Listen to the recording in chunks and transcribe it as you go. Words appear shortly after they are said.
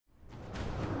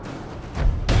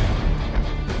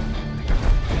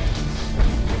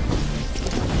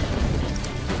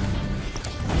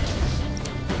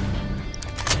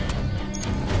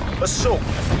assault.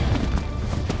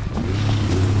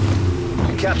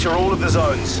 Capture all of the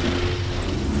zones.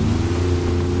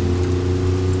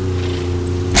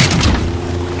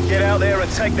 Get out there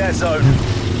and take that zone.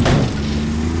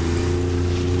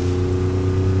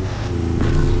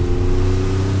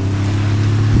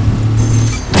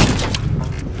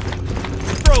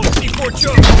 Throw C4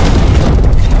 choke.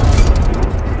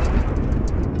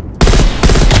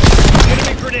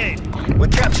 Enemy grenade. We're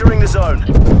capturing the zone.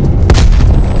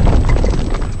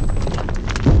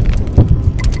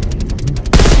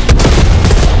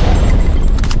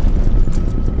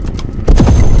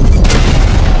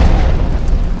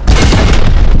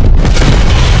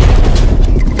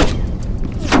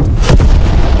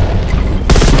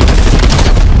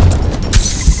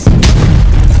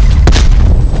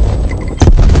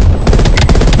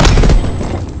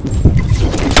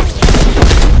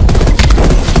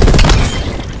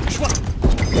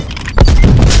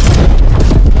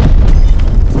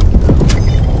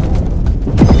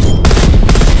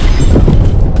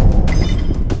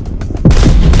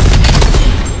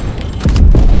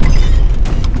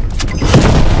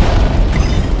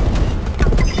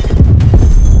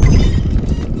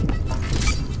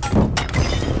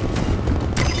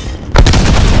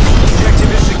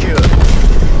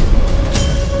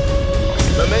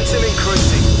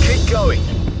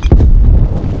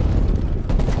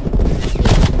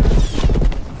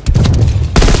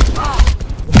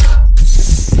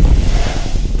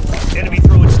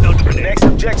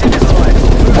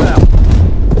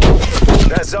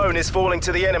 Is falling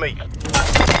to the enemy.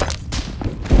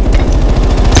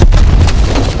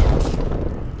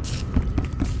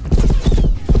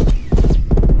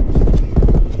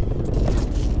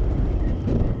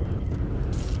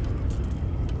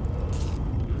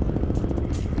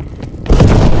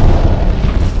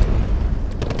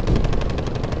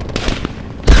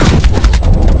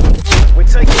 We're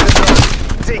taking the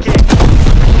zone. Dig in.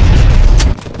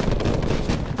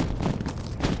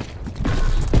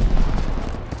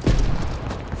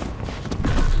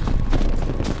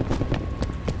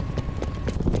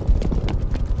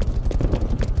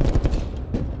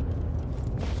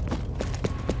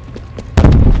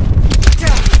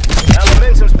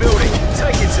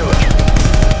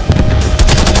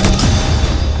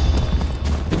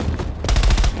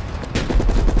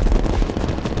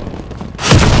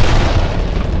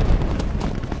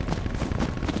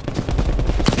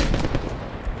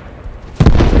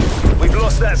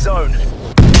 That zone.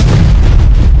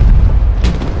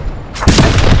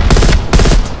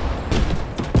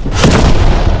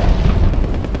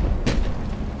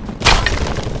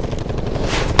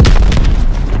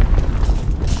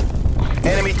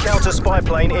 Enemy counter spy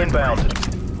plane inbound.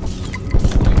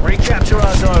 Recapture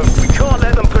our zone. We can't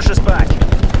let them push us back.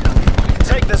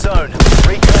 Take the zone.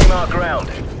 Reclaim our ground.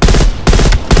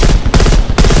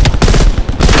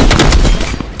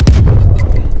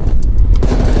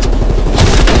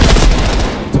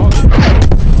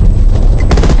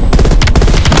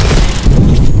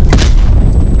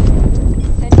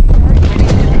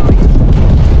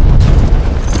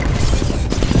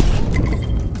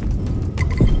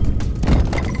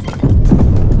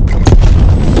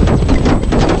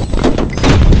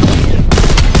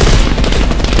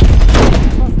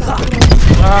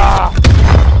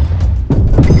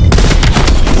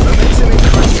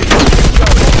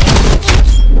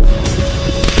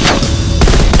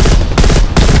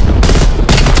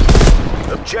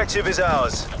 Objective is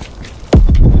ours.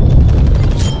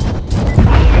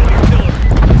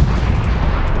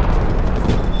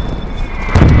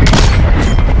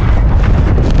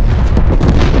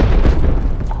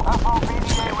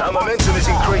 Our momentum is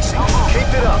increasing. Keep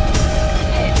it up.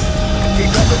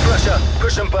 Keep up the pressure.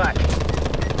 Push them back.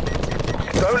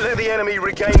 Don't let the enemy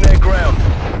regain their ground.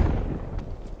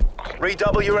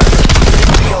 Redouble your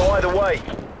efforts. Go either way.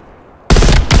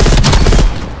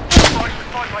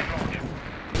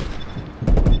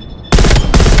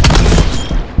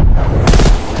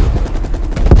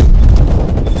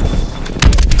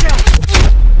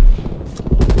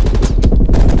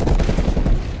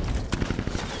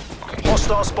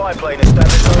 Hostile spy plane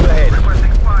established overhead.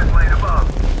 Requesting spy plane above.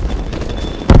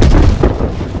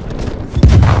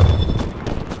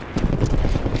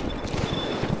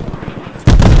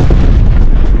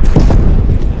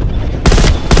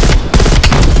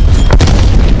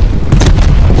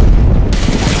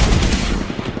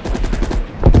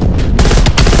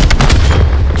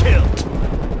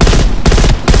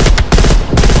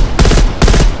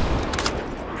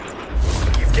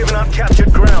 Given up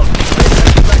captured ground.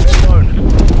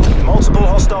 Multiple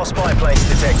hostile spy planes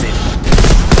detected.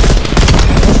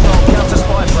 Hostile counter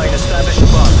spy plane established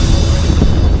above.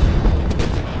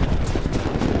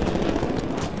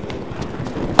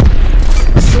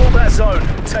 zone.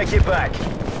 Take it back.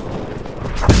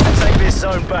 Take this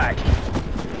zone back.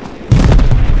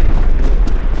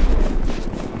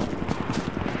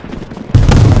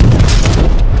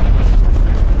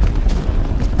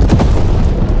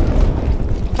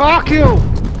 Fuck you!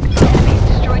 Enemies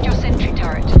destroyed your sentry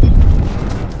turret.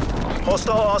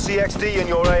 Hostile RCXD in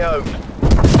your AO.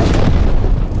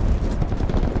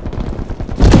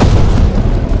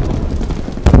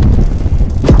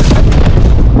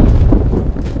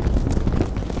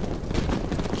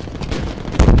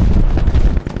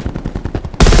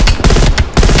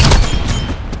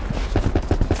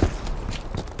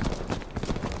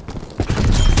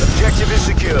 Objective is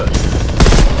secure.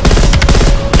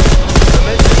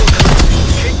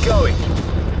 Keep going.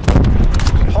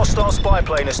 Hostile spy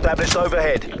plane established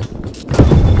overhead.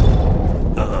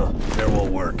 There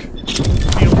won't work.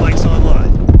 Field mic's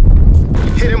online.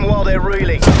 Hit them while they're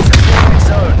reeling. Target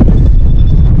zone.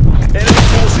 Enemy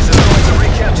forces are trying to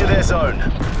recapture their zone.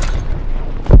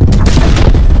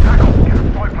 Tackle, get a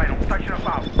spy plane on section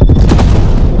above.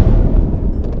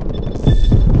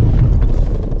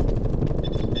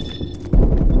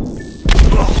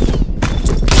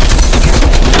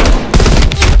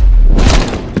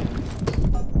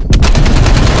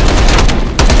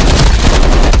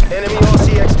 Enemy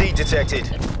RCXD detected.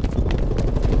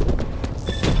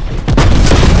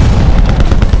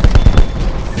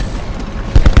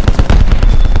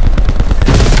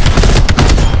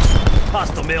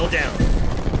 Hostile mail down.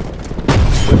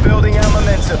 We're building our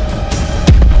momentum.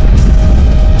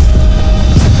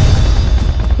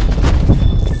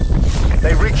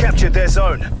 They recaptured their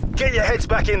zone. Get your heads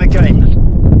back in the game.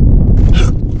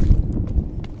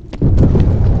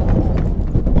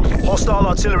 Hostile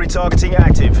artillery targeting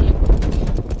active.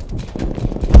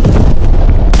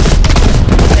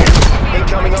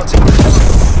 Incoming artillery.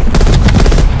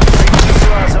 Retreat to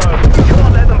our zone. We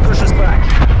can't let them push us back.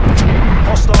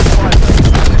 Hostile spy plane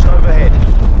established overhead.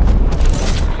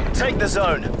 Take the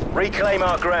zone. Reclaim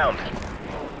our ground.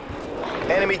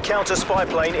 Enemy counter spy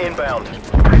plane inbound.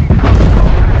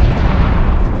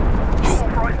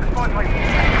 Authorize the spy plane.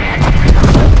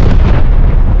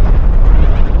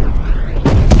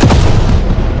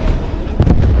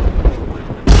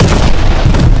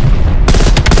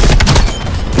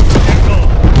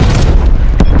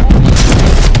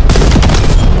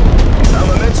 Our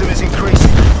momentum is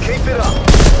increasing. Keep it up.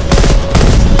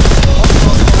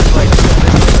 Hostile spy plane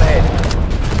established overhead.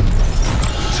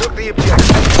 Took the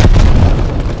objective.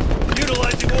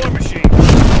 Utilizing war machine.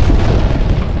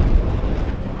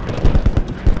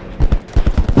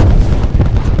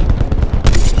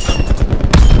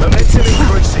 Momentum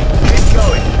increasing. Keep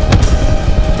going.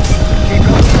 Keep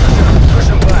on pressure. Push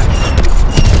them back.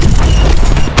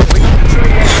 We're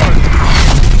capturing their zone.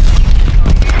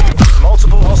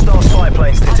 Multiple hostile spy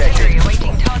planes detected. Artillery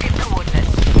awaiting target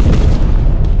coordinates.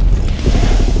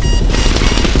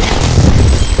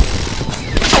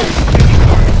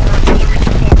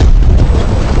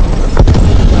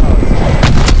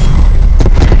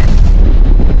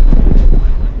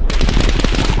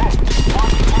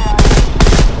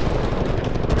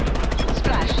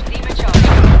 Splash, lever charge.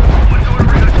 What's order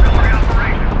military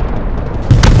operation?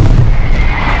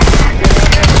 Get out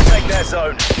there and take that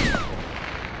zone.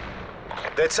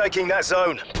 They're taking that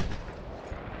zone.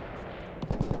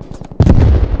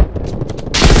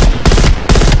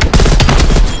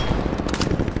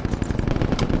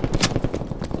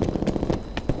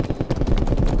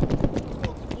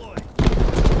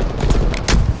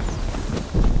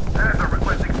 There's a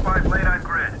requesting spy plane on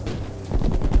grid.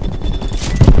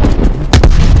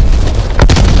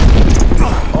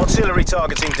 Artillery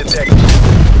targeting detected.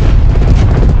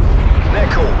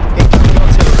 Nickel, incoming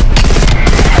artillery.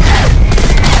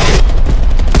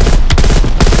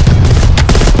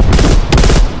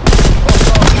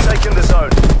 Hostiles have taken the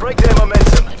zone. Break their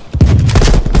momentum.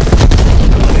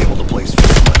 Unable to place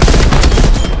field mic.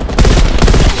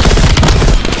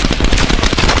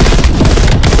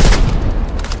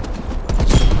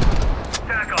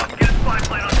 Tack off, get a spy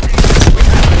plane on scene. We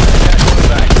have to take that one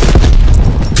back.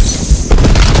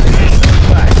 Take this zone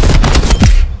back.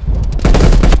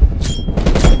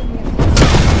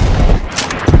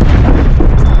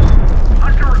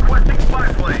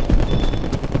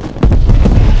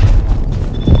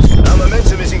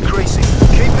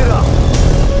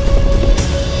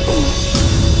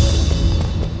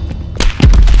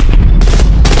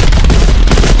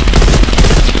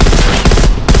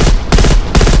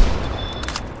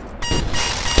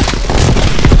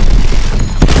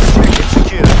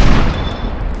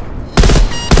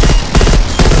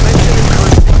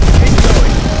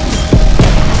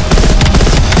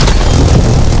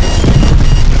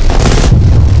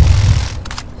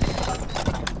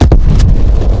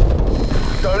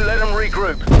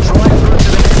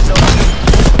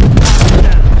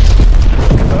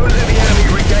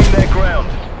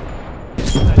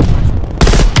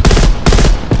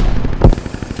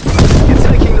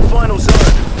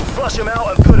 them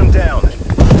out and put them down.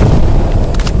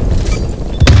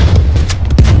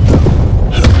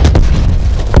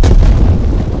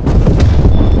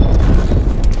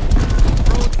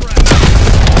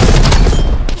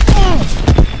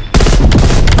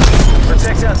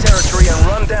 Protect our territory and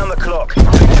run down the clock.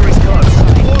 Victory's close.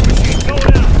 War machine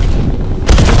going out.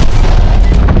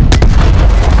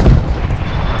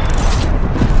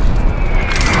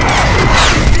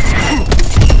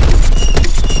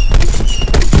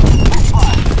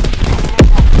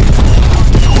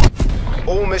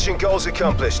 All mission goals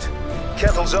accomplished.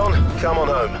 Kettle's on, come on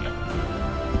home.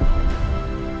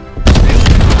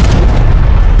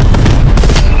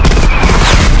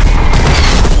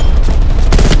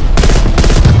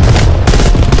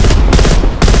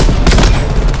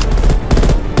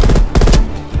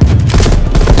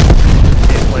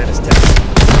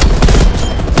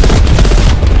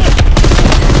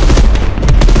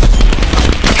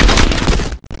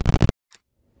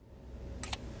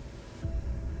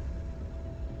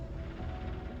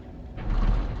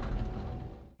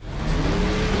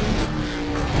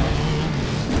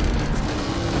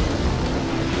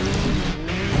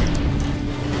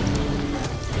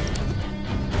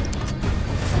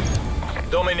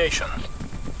 Domination.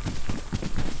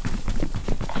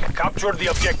 Capture the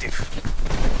objective.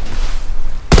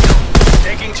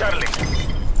 Taking Charlie.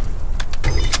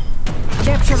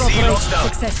 Capture operation down.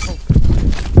 successful.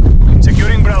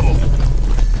 Securing Bravo.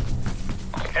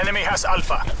 Enemy has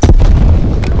Alpha.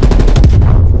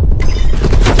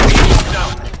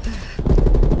 Down.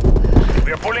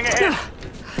 We are pulling ahead.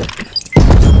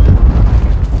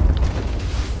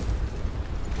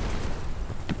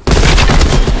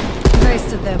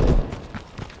 Wasted them.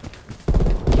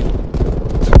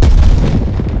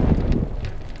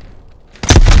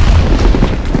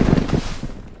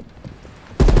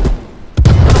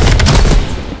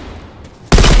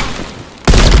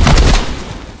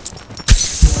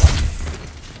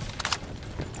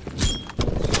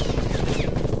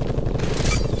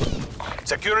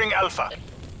 Securing Alpha.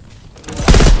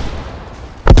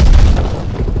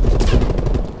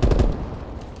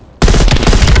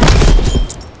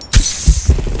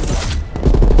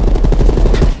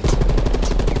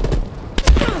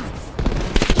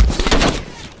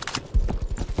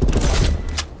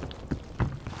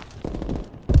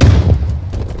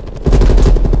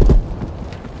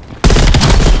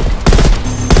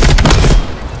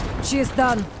 She is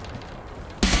done.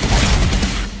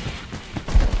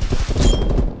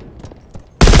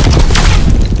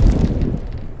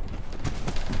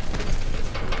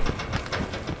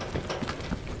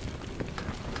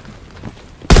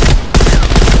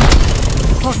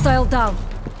 Hostile down.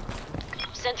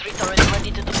 Sentry turret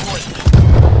ready to deploy.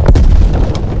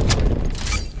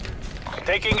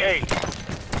 Taking A.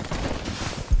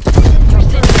 Your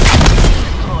sentry turret is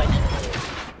destroyed.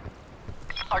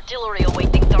 Artillery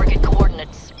awaiting target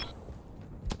coordinates.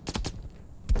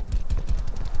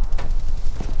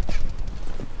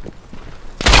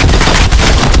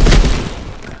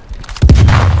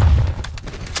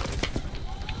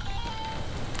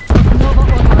 Nova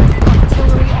authorizing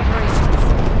artillery operations.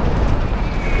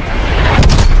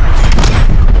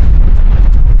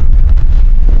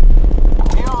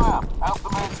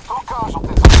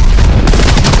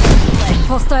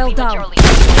 Hostile Lima down. Charlie.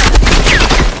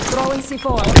 Throwing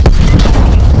C4.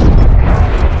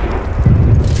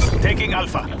 Taking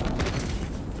Alpha.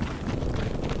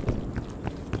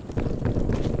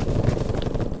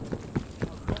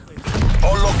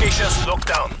 All locations locked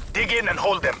down. Dig in and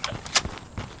hold them.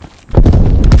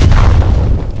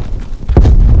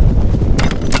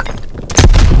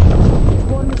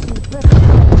 War machine present.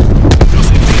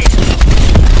 Losing B.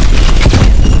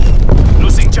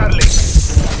 Losing Charlie.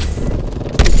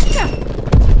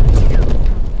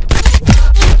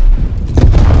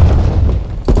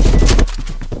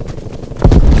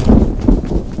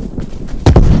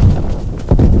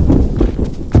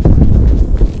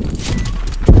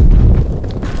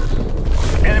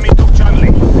 Enemy took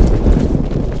Charlie.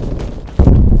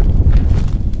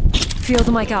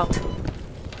 Field mic out.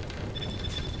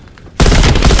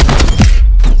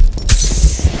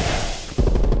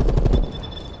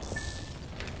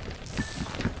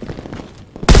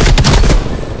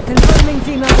 Confirming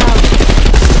female down.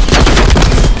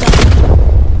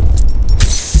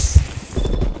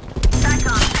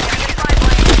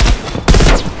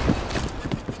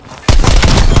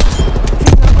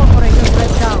 Female operators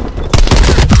led down.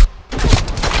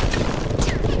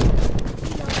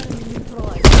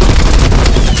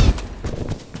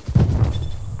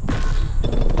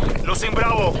 Losing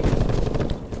Bravo.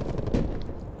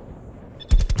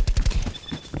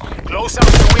 Close out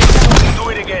the window and do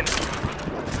it again.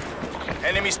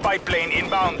 Enemy spy plane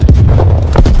inbound.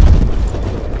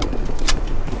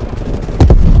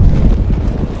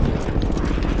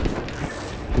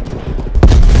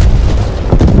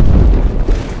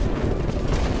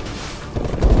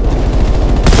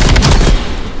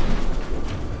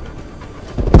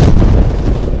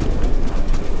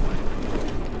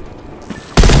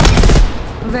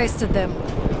 Wasted them.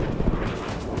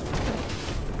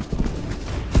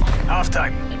 Half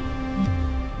time.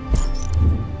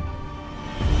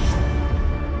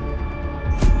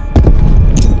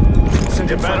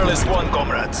 The battle is won,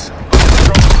 comrades. The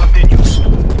struggle continues.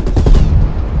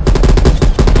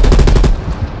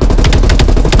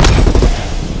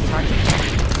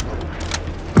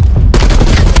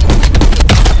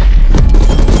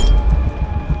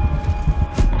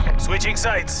 Switching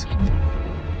sides.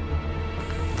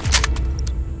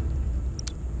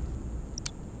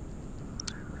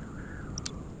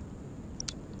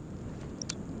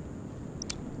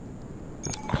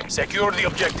 Secure the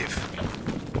objective.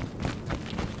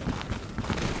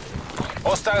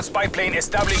 Hostile spy plane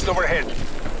established overhead.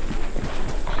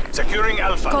 Securing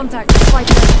Alpha. Contact. Spy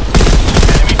plane.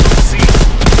 Enemy to the sea.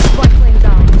 Spy plane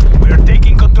down. We are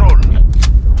taking control.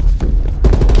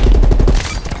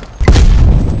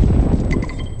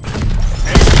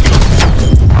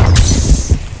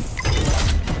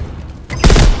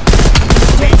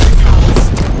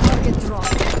 Target drop.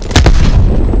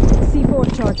 C4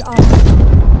 charge out.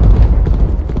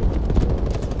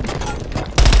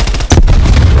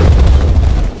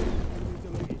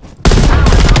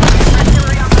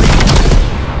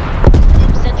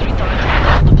 Sentry turret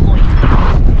deployed.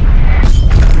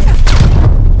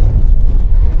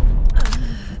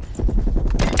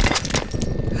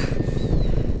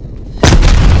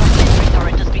 Sentry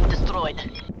turret has been destroyed.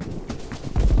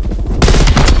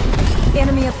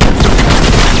 Enemy approaching.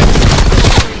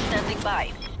 Sentry standing by.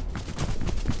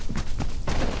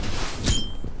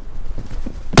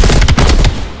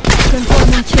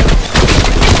 Confirming kill.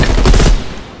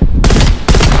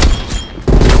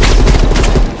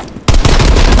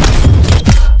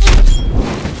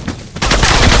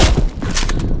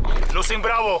 Losing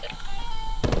Bravo.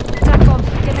 TACOM,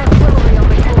 get artillery on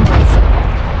the comrades.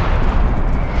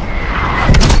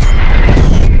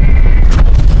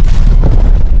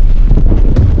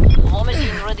 War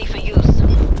machine ready for use.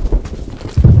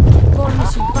 War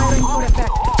machine firing for effect.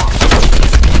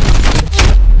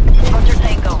 Roger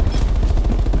Tango.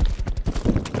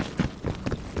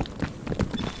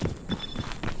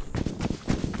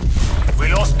 We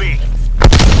lost B.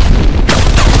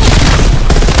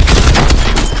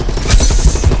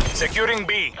 Securing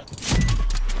B.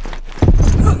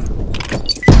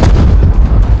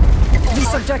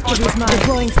 This objective is mine.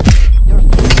 Deploying.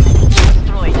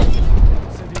 Destroyed.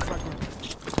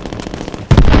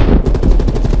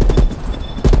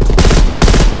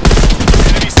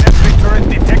 Enemy sentry turret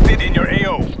detected in your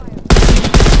AO.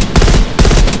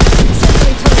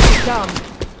 Sentry turret is down.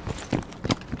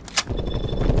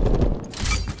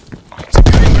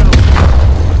 Securing ground.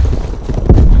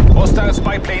 Hostile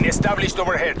spy plane established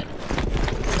overhead.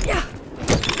 Yeah.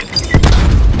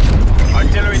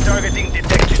 Artillery targeting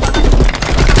detected.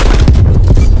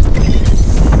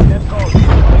 Let's go.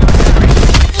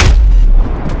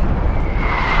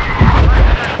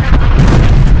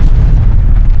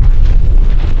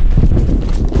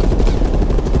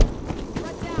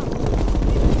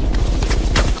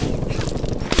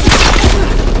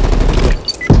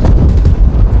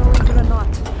 Throwing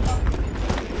grenade.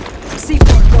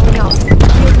 C4 going out.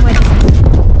 Field my distance.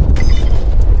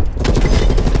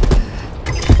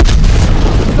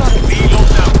 Got it. B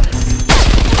locked down.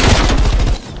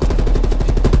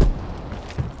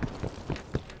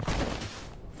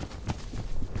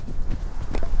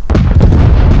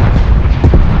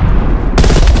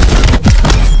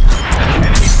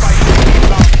 Enemy spy plane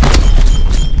inbound.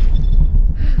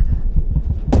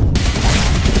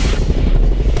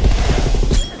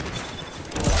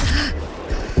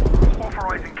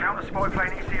 Authorizing counter spy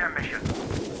plane ECM mission.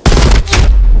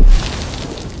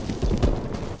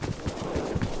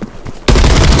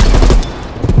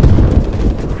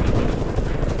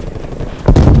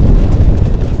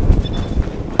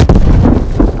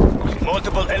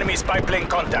 Multiple enemy spy plane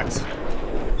contacts.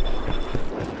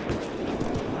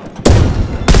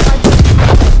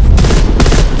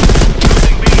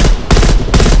 Losing B.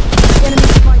 Enemy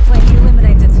spy plane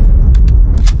eliminated.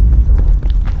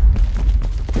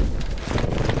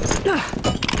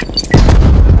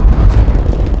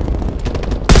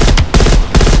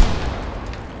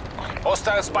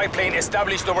 Hostile spy plane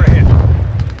established overhead.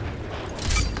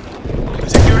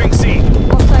 Securing C.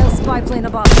 Hostile spy plane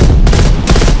above.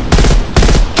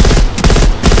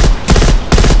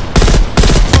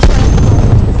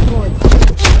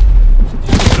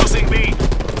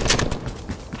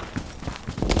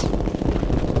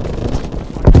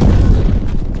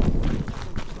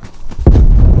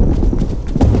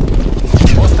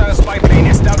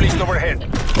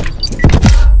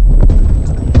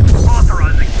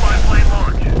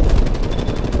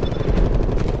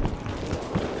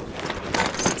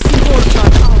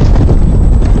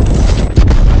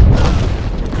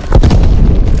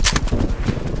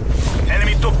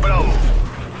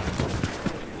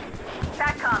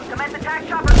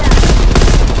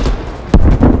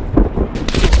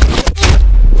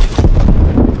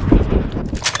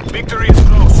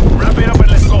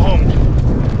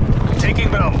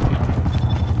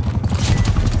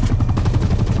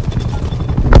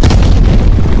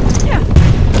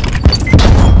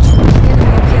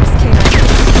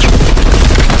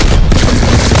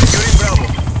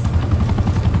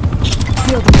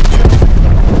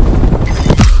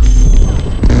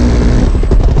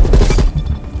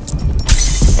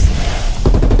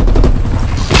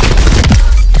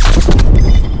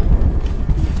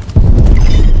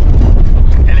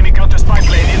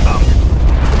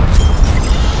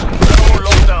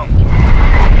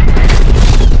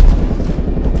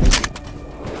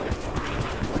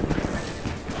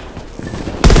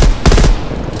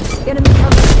 Enemy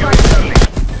counter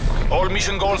strike. All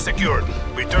mission goals secured.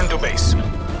 Return to base.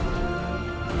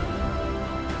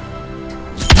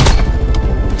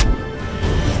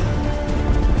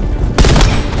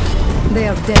 They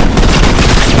are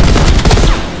dead.